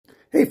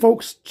Hey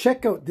folks,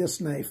 check out this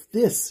knife.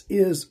 This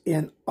is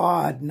an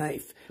odd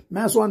knife.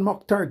 Mazwan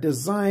Mokhtar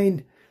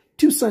design,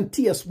 TwoSun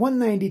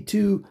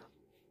TS192,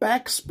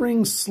 back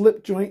spring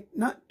slip joint,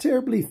 not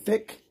terribly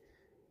thick,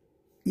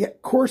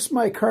 yet coarse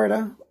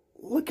micarta.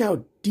 Look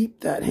how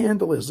deep that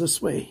handle is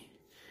this way.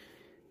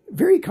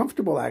 Very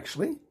comfortable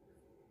actually.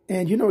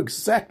 And you know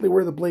exactly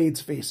where the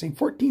blade's facing.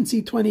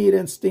 14C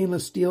 28N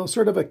stainless steel,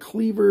 sort of a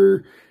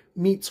cleaver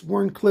meets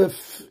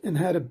Warncliffe and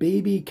had a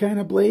baby kind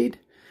of blade.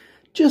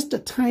 Just a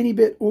tiny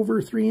bit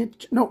over 3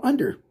 inch, no,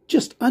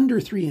 just under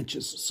 3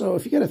 inches. So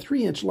if you got a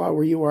 3-inch law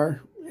where you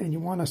are and you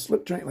want a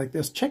slip joint like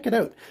this, check it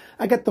out.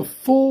 I got the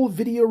full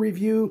video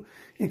review,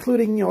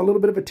 including, a little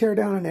bit of a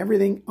teardown and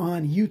everything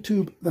on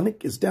YouTube. The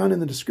link is down in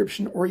the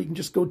description, or you can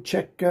just go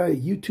check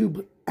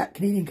YouTube at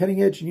Canadian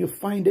Cutting Edge and you'll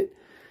find it.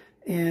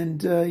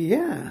 And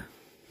yeah.